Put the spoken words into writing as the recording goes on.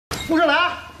顾胜来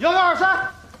，1123。啊，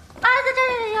在这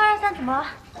123怎么了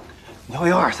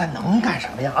？1123能干什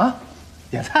么呀？啊，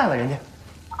点菜了人家。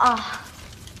啊，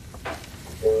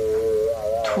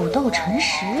土豆陈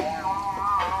实，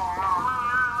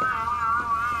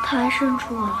他还伸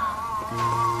出我了。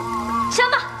行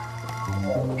吧，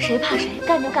谁怕谁，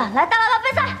干就干，来，大拉拉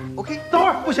备菜。OK， 等会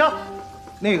儿不行，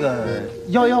那个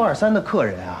1123的客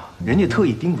人啊，人家特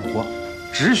意叮嘱过，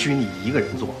只许你一个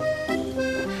人做。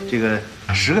这个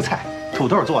10个菜，土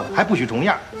豆做的，还不许重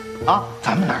样，啊，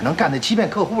咱们哪能干那欺骗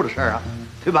客户的事儿啊，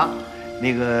对吧？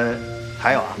那个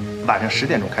还有啊，晚上10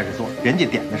点钟开始做，人家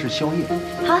点的是宵夜。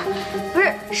啊，不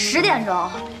是10点钟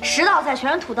，10道菜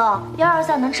全是土豆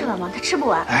，123能吃完吗？他吃不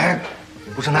完。哎，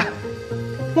不是那，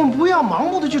我们不要盲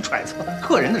目的去揣测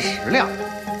客人的食量。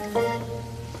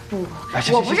不，哎，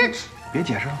我不是，别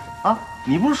解释了啊！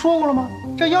你不是说过了吗？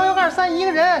这1123一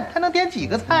个人，他能点几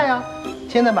个菜呀？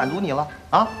现在满足你了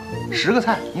啊！10个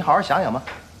菜，你好好想想吧，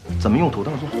怎么用土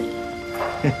豆做？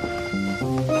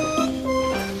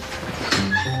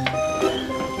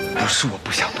不是我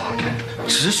不想做，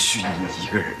只许你一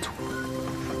个人做。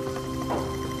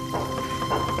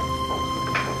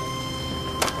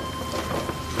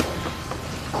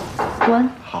滚！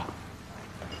好。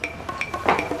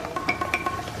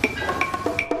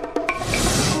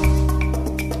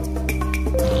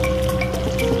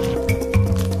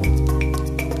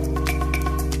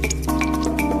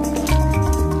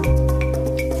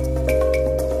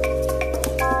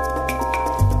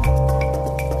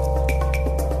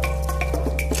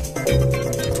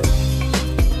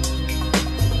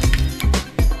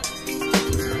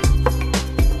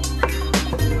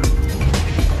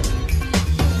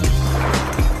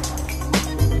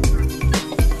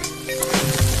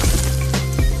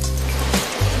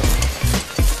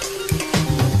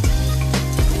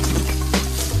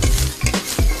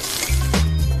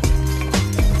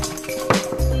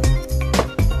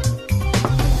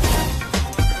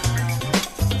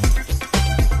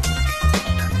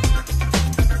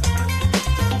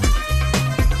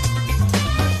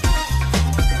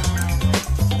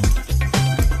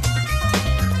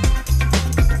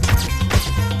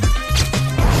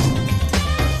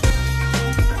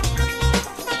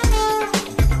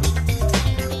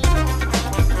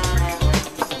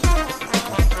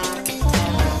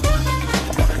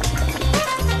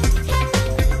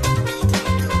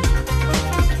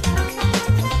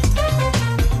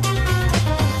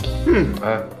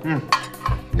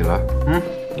你来，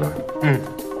来，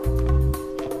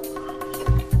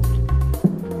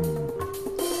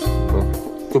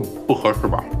这不合适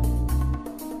吧？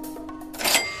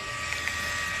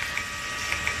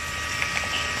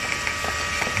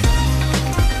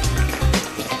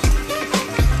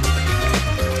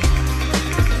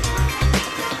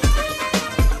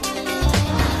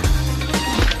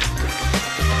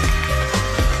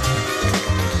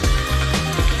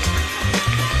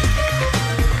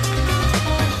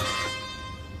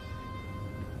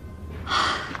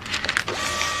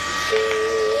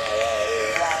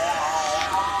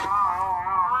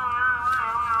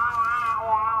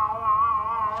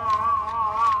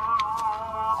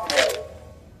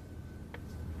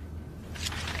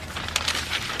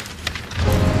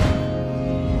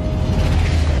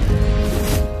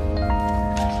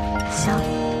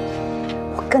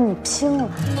跟你拼了！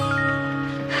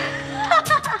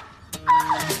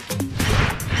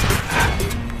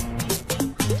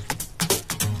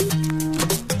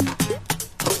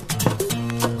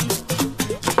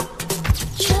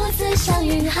初次相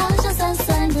遇，好像酸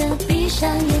酸的，闭上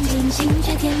眼睛，心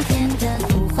却甜甜的，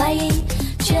不怀疑，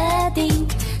决定，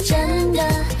真的，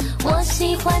我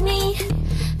喜欢你。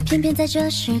偏偏在这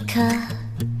时刻，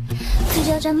嘴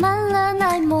角沾满了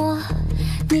奶沫，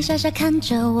你傻傻看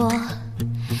着我。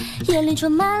眼里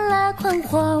充满了困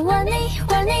惑，玩你，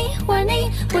玩你，玩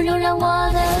你，温柔让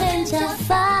我的脸颊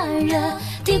发热，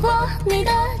抵过你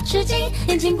的吃惊，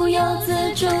眼睛不由自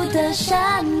主的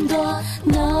闪躲。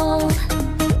No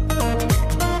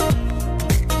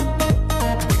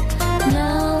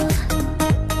No，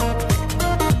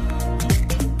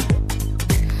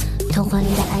 童话里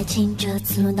的爱情，这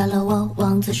次轮到了我，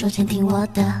王子说请听我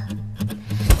的。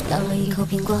咬了一口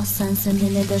苹果，酸酸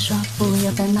甜甜的说不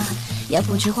要烦恼，要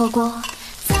不吃火锅。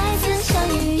再次相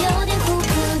遇，有点苦苦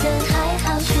的，还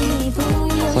好是你不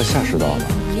犹快下10道了。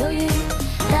不犹豫，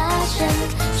大声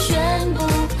宣布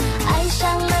爱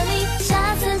上了你。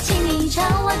下次请你尝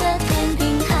我的甜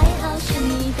品，还好是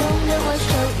你懂得我手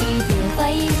艺，别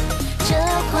怀疑，这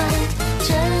款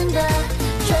真的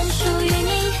专属于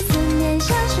你。思念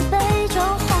像是杯中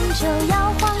红酒，摇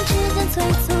晃之间催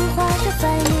促化学反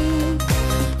应。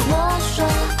我说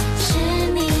是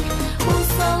你，无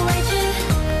所畏惧。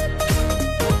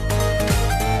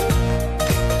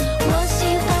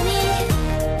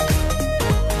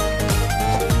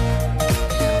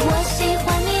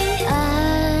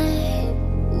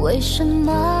什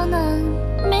么呢？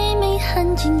明明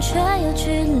很近却有距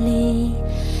离，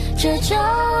这就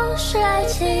是爱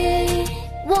情。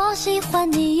我喜欢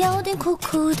你有点苦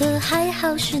苦的，还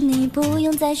好是你，不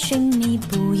用再寻觅，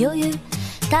不犹豫，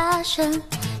大声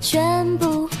宣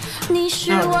布你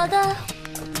是我的。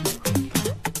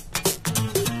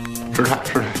吃菜。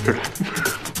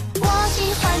我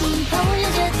喜欢你碰热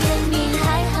着甜蜜，还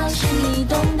好是你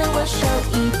懂得我手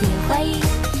艺，别怀疑，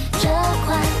这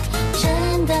块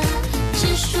真的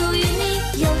只属于你。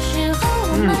有时候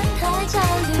我们太焦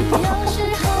虑，有时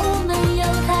候我们又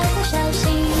太过小心。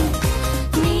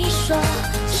你说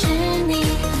是你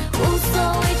无所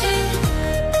畏惧，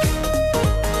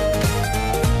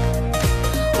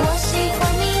我喜欢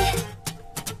你。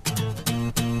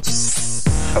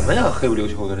什么呀，黑不溜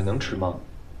秋的，这能吃吗？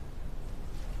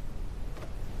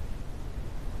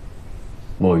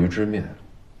墨鱼之面，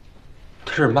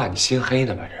他是骂你心黑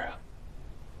呢吧？这是？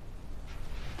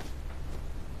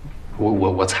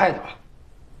我猜的吧。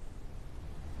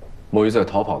墨鱼在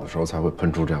逃跑的时候才会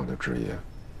喷出这样的汁液，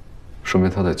说明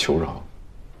他在求饶。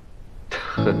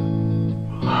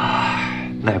唉，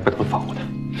那也不能放过他。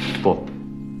不，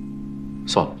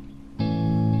算了，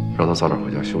让他早点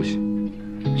回家休息。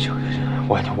行，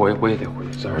我也得回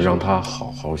去，让他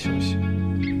好好休息。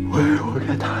我给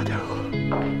他打个电话。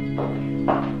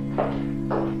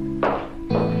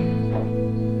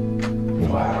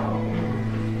哇，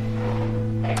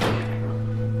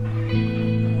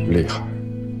厉害！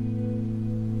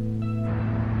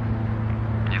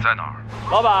你在哪儿？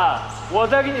老板，我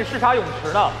在给你视察泳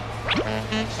池呢。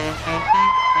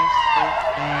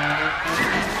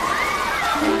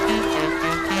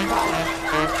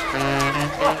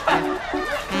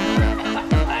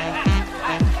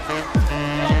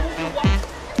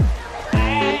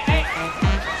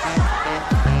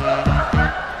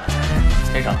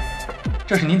先生，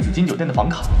这是您紫金酒店的房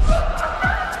卡。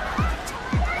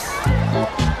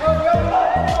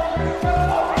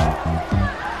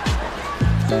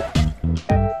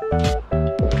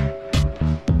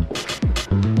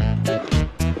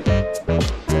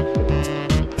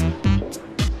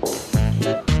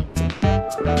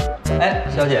哎，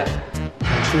小姐，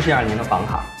请出示一下您的房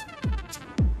卡。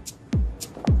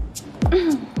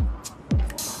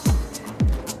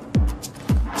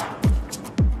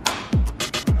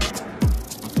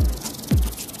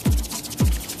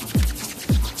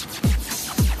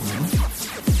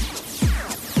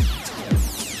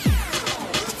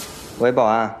喂，保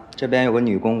安，这边有个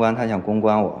女公关，她想公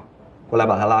关我，过来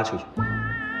把她拉出去。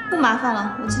不麻烦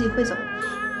了，我自己会走。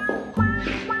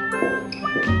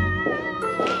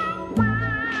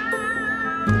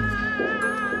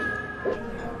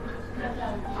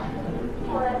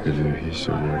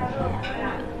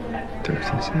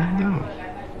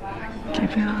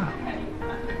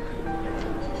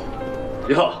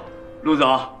哟，陆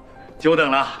总，久等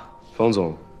了。方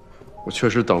总，我确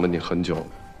实等了你很久，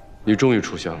你终于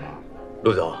出现了。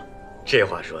陆总，这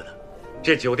话说的，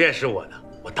这酒店是我的，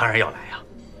我当然要来呀。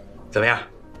怎么样，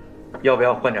要不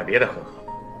要换点别的喝喝？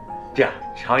这样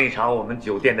尝一尝我们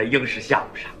酒店的英式下午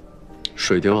茶。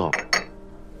水挺好，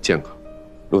健康。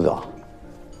陆总，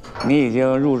你已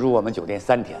经入住我们酒店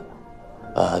3天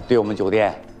了，对我们酒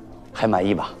店还满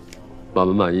意吧？满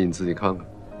不满意你自己看看。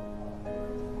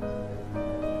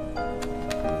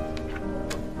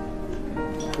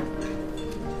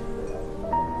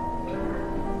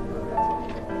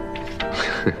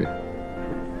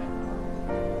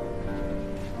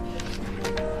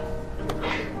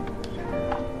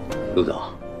陆总，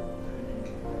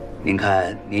您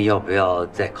看您要不要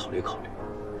再考虑考虑？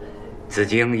紫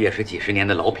荆也是几十年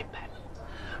的老品牌了，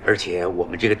而且我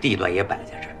们这个地段也摆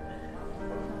在这儿。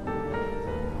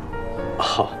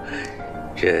哦，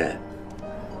这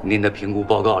您的评估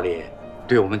报告里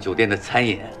对我们酒店的餐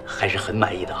饮还是很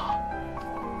满意的啊。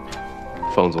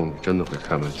方总，你真的会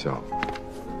开玩笑？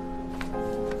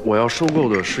我要收购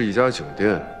的是一家酒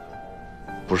店，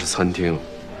不是餐厅。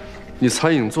你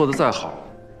餐饮做得再好，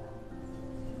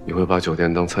你会把酒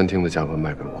店当餐厅的价格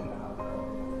卖给我吗？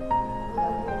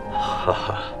哈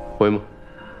哈，会吗？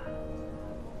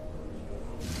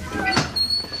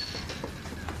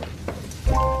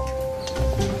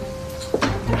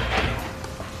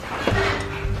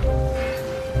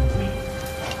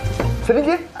小林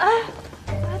姐，哎，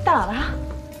大姥姥。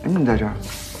你怎么在这儿？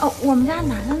哦，我们家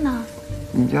楠楠呢？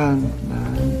你家楠？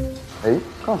哎，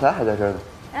刚才还在这儿呢。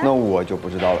那我就不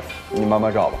知道了，你慢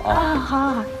慢找吧啊。啊，好好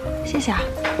好，谢谢啊。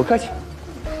不客气。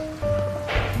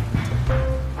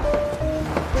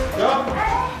行，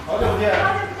好久不见。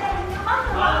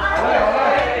好嘞好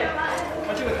嘞，我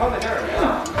这个汤在这儿。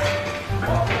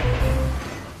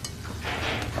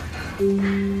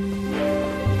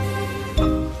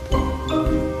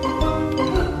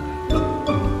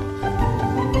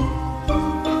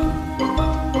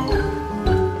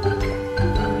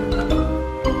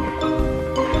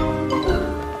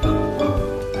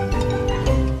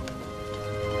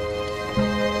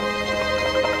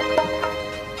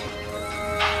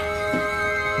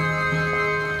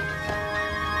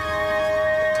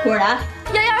果然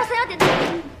，11231要点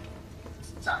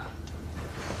赞。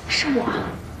是我，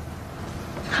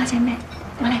好姐妹，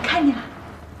我来看你了。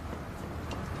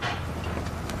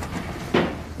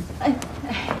哎，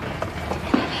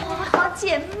好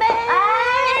姐妹，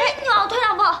你往后退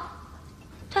两步，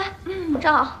退，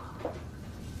站好。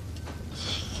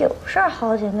有事儿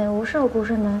好姐妹，无事儿孤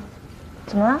身难。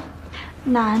怎么了？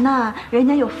楠楠，人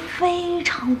家有非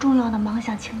常重要的忙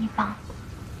想请你帮。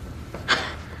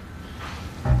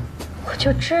我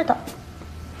就知道。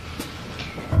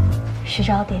徐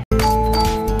招娣。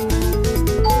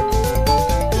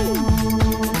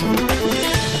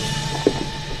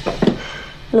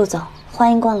陆总，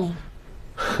欢迎光临。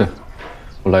哼，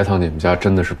我来趟你们家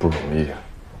真的是不容易啊。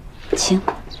请。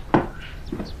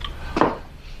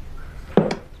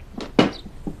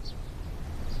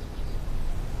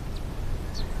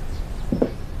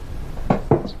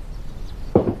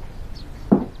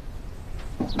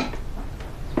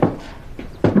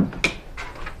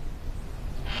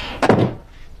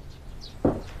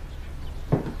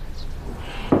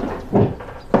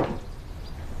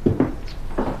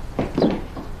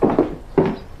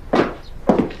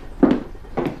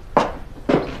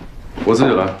我自己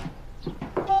来。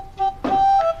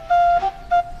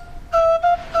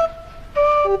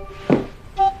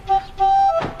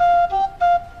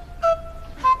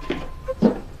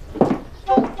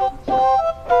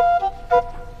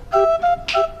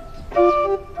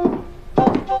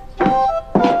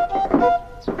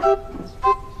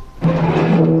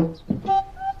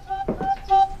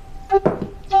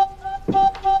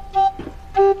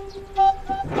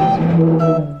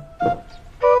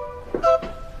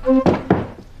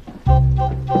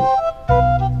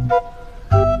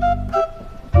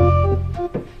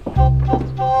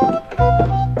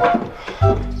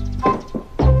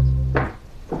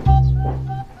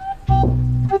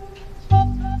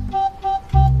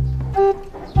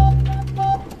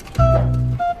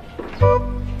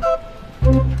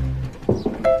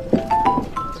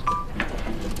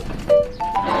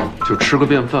就吃个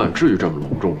便饭，至于这么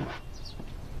隆重吗？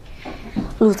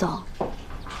陆总，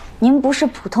您不是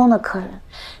普通的客人，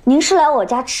您是来我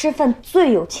家吃饭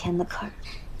最有钱的客人。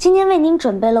今天为您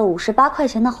准备了58块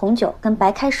钱的红酒跟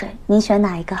白开水，您选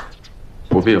哪一个？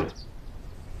不必了，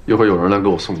一会儿有人来给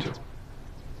我送酒。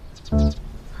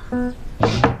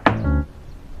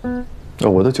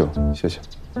我的酒，谢谢。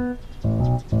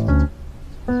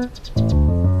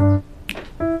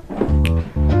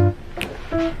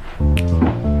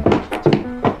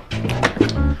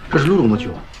这是陆总的酒。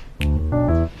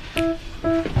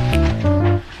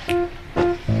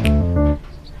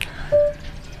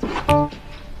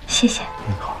谢谢。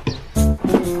好。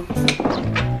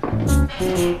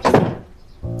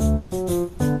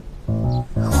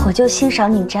我就欣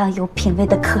赏你这样有品位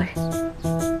的客人。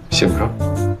醒着。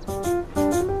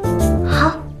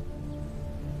好。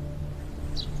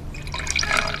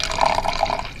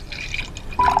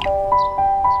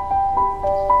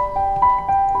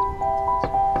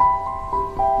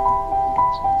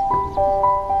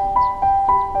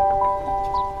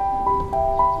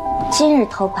今日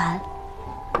头盘：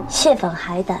蟹粉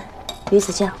海胆鱼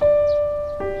子酱。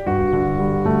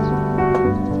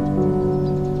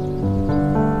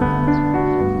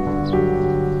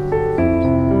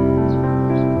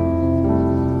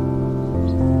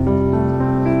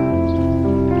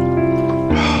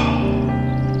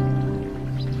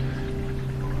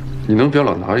你能别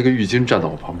老拿一个浴巾站到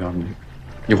我旁边吗？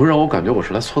你会让我感觉我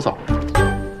是来搓澡的。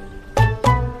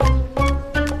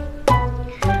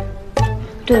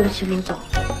对不起，陆总，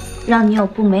让你有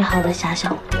不美好的遐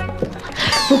想。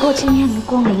不过今天您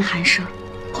光临寒舍，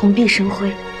蓬荜生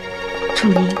辉，祝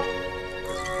您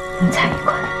用餐愉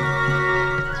快。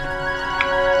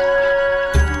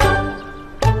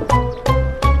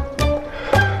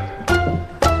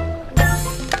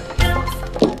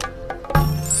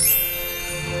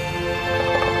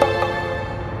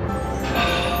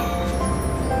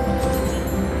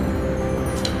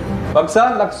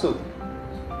Bagsan Laksu。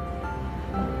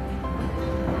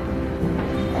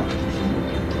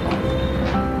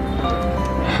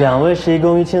两位是一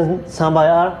共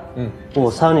1382。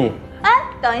我操你！哎，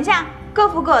等一下，各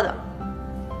付各的。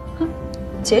哼，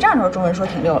结账时候中文说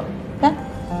挺溜了。来，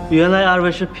原来二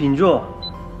位是品座。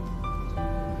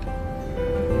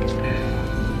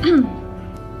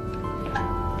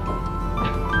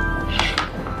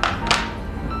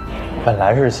本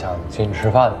来是想请你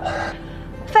吃饭的，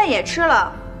饭也吃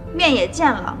了，面也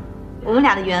见了，我们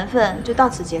俩的缘分就到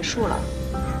此结束了。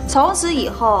从此以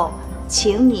后，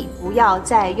请你不要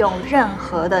再用任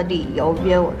何的理由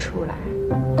约我出来。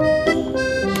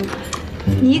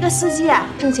你一个司机啊，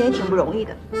挣钱也挺不容易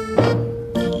的。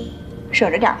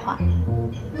省着点花。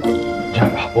这样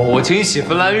吧，我请你洗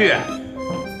芬兰浴。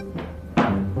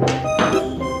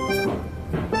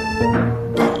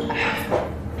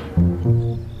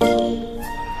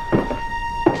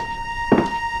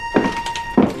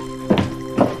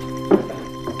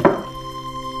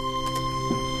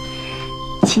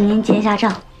请您结一下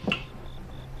账。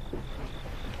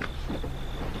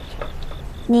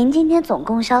您今天总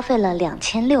共消费了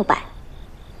2600。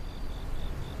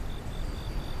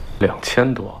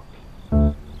2000多？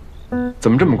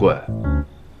怎么这么贵？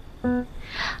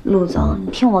陆总，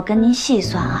你听我跟您细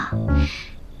算啊。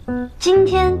今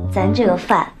天咱这个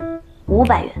饭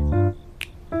500元，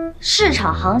市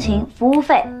场行情服务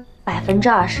费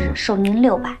20%收您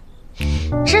600。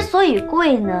之所以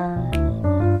贵呢，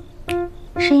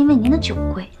是因为您的酒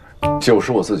贵。酒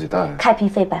是我自己带。开瓶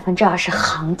费20%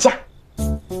行价，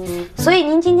所以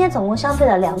您今天总共消费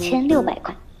了2600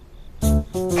块。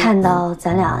看到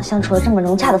咱俩相处了这么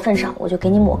融洽的份上，我就给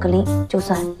你抹个零，就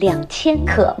算2000，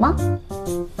可吗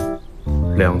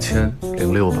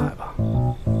？2000-600吧。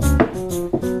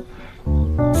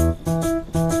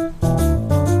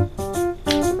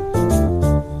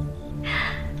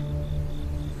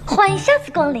欢迎下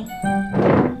次光临。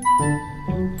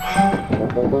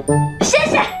谢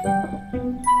谢。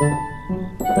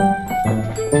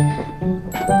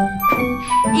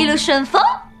一路顺风。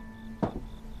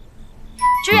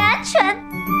注意安全，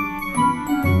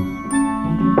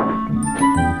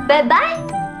拜拜。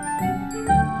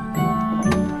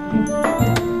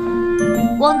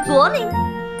往左领。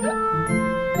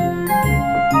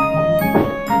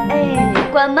哎，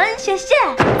关门，谢谢。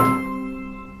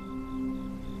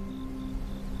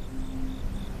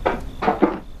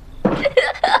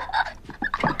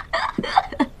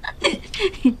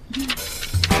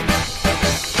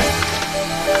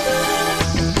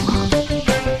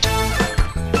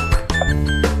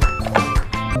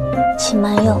请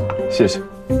慢用，谢谢。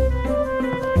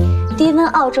低温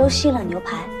澳洲西冷牛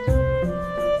排。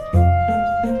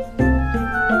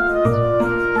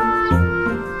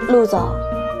陆总，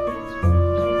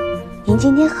您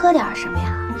今天喝点什么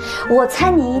呀？我猜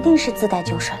你一定是自带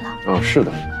酒水了。啊，是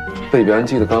的，贝比安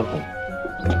基的干红。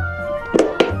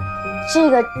这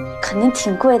个肯定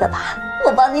挺贵的吧？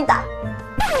我帮你打。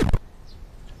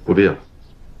不必了，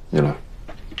你来。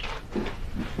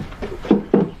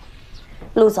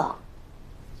陆总。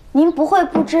您不会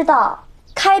不知道，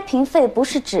开瓶费不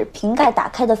是指瓶盖打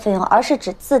开的费用，而是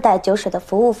指自带酒水的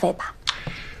服务费吧？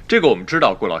这个我们知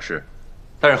道，顾老师。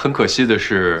但是很可惜的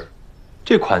是，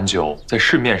这款酒在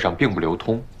市面上并不流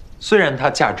通。虽然它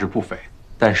价值不菲，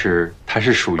但是它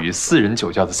是属于私人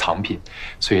酒窖的藏品，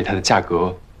所以它的价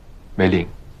格没领。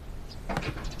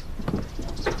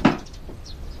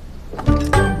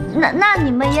那你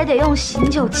们也得用醒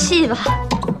酒器吧？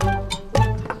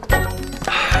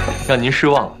让您失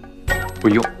望了。不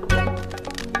用。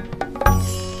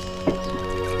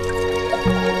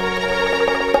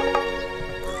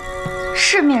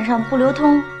市面上不流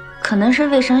通，可能是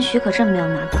卫生许可证没有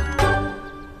拿到，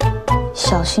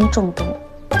小心中毒，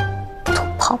吐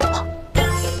泡泡。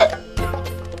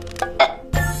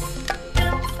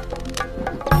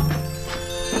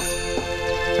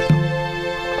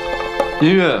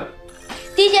音乐。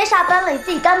迪姐下班了，你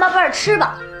自己干巴巴的吃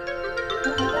吧。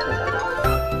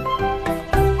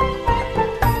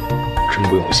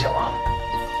不用行啊！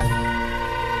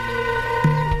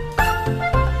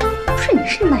不是你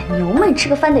是奶牛吗？你吃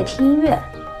个饭得听音乐。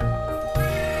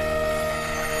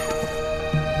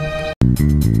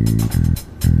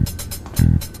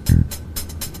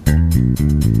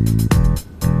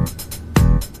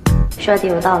12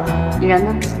点我到了，你人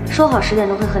呢？说好10点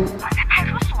钟会和你。我在派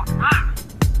出所呢。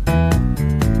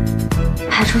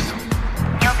派出所？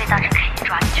你又被当成可疑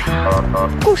抓进去了。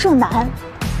顾胜男。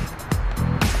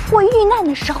我遇难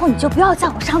的时候，你就不要在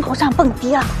我伤口上蹦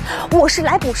迪了。我是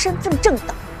来补身份证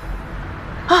的。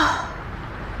啊！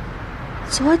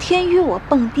昨天约我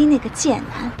蹦迪那个贱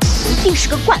男，一定是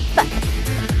个惯犯，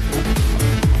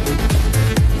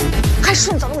还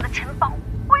顺走了我的钱包。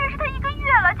我认识他1个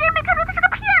月了，竟然没看出他是个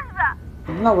骗子。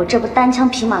那我这不单枪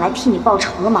匹马来替你报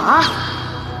仇了吗？啊！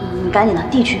你赶紧的，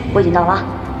地区我已经到了。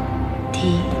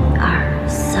1、2、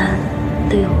3、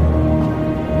6。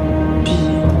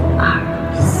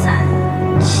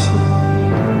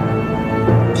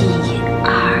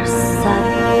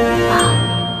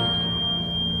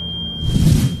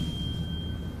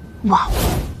哇！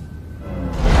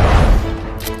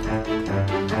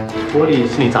玻璃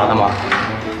是你砸的吗？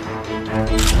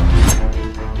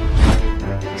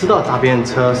知道砸别人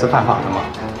车是犯法的吗？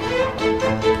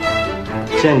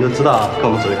现在你都知道，跟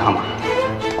我们走一趟吧。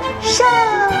上。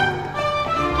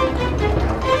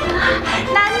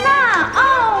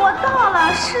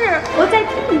是我在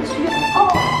地区。哦。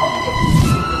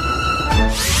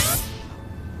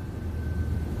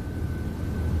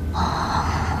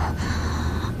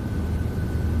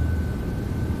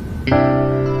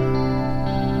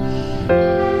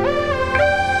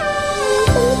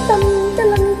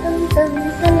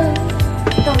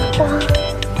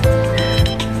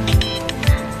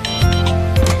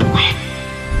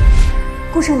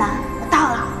顾胜男，我到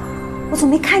了，我怎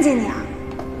么没看见你啊？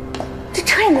这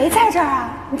车也没在这儿啊，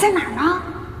你在哪儿呢？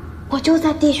我就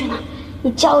在地区呢，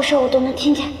你叫声我都能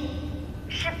听见。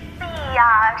是 B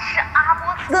呀，是阿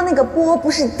波茨的那个波，不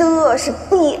是的，是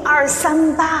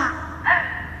B238。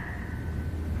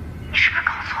你是不是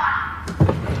搞错了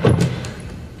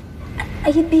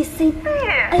？A B C D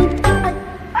A B。你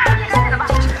赶紧的吧，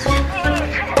你车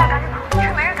现在赶紧跑，趁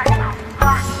没人赶紧跑，好吧？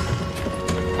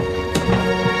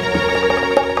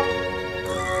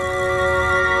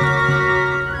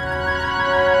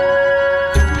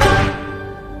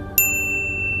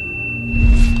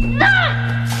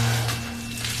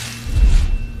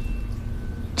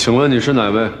请问你是哪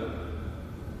位？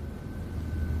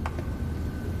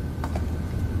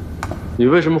你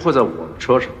为什么会在我的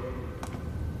车上？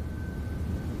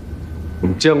我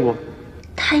们见过？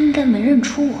他应该没认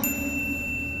出我。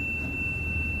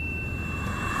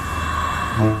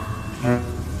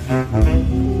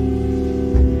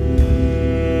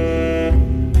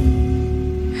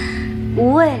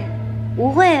不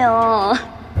会哦.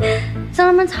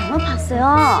 사람을 잘못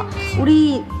봤어요.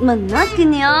 우리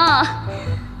만났긴요.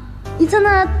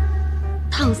 있잖아,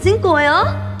 당신 거예요?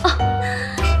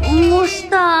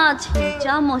 멋있다,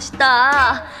 진짜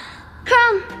멋있다.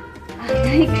 그럼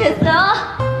안녕히 계세요.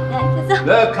 안녕히 계세요.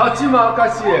 네, 가지마,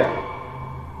 아가씨.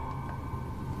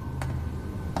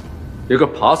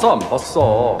 얘가 봐서 안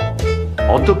봤어.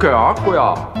 어떻게 알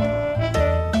거야?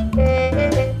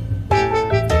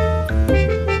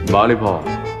 많이 봐.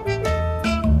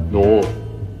 너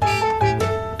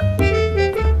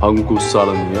한국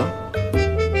사람이야?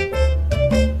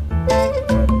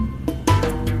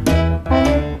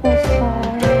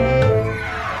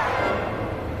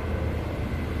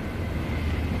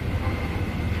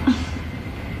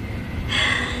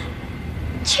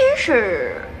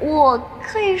我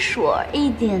可以说一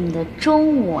点的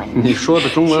中文。你说的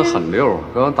中文很溜，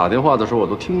刚刚打电话的时候我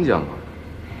都听见了。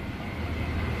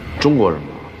中国人嘛，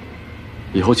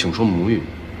以后请说母语。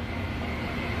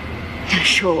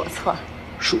是我错了，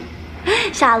是，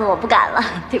下次我不敢了，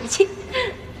对不起。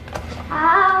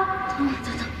啊，疼，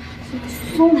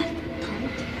松开，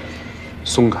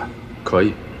松开，可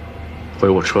以，回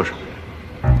我车上。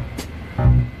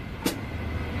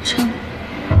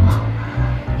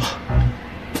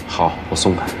好，我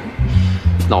松开。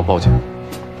那我报警。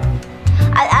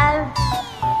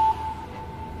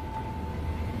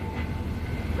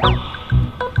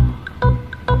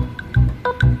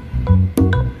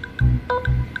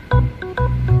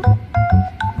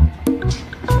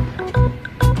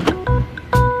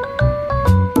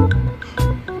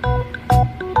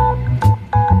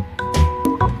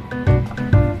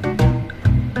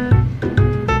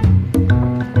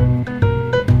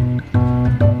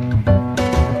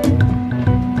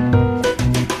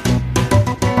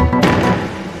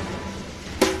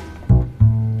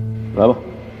来吧，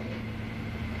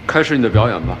开始你的表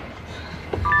演吧。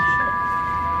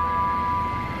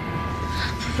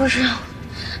不是，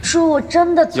是我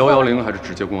真的错了。110还是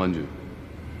直接公安局？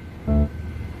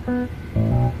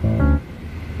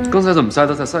刚才怎么塞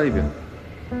的？再塞一遍。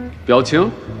表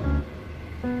情，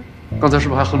刚才是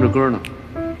不是还哼着歌呢？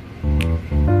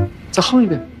再哼一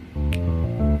遍。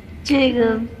这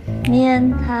个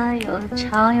面它有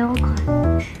长有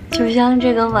宽，就像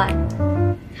这个碗，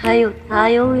它有大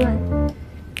有圆。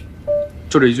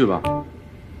就这一句吧。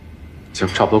行，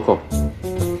差不多够了。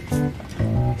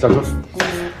下车。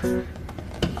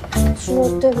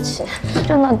叔，对不起，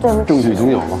真的对不起。证据已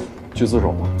经有了，去自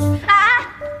首吧。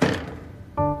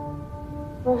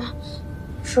不是，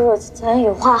叔，咱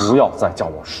有话好。不要再叫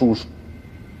我叔叔，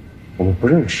我们不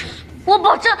认识。我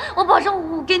保证，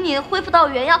我给你恢复到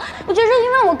原样。我觉得是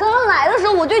因为我刚刚来的时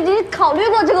候，我就已经考虑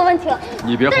过这个问题了。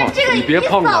你别碰，你别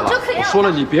碰他了。我说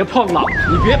了，你别碰了，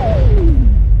你别。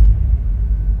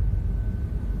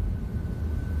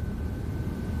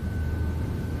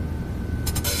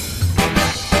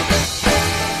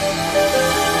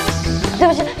对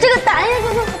不起，这个打印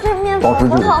就是面粉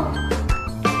很好。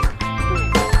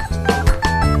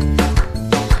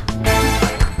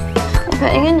我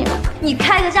赔给你吧，你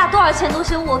开个价多少钱都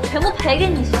行，我全部赔给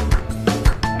你行。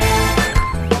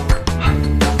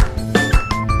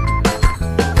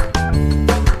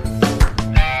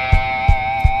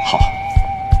好。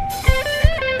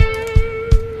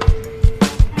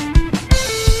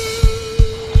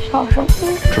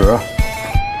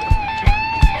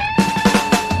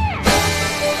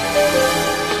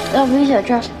要不你写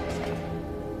这儿？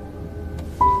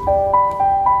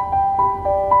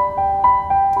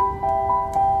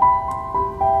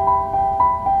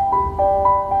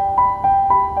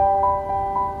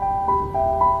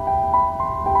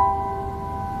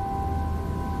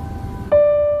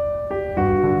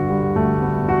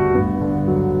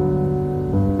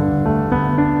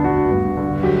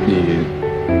你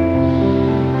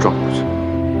转过去。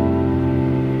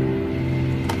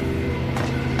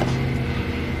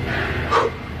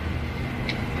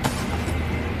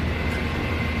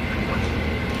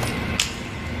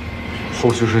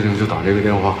后续事情就打这个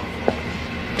电话。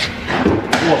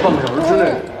如果半个小时之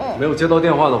内没有接到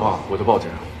电话的话，我就报警。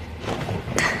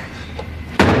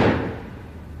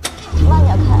慢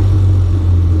点开。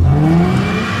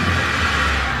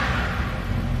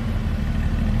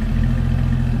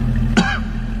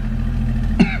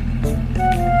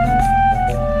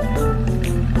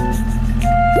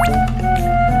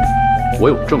我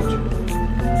有证据。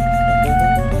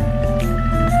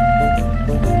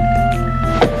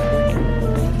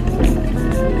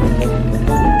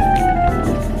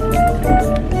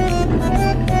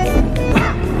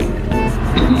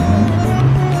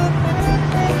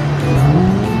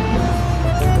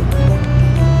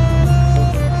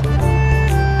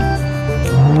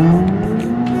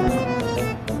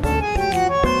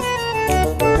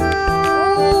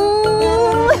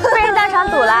被人当场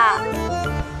堵啦！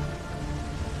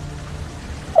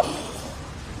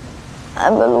还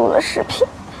被录了视频。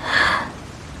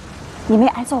你没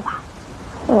挨揍吧？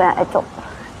没挨揍，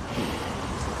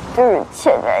就是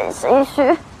欠债心虚，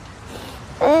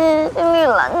心里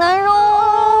懒难受。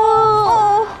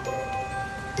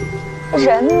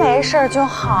人没事就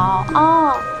好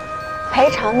啊，赔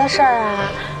偿的事儿啊，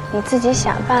你自己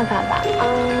想办法吧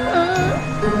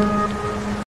啊。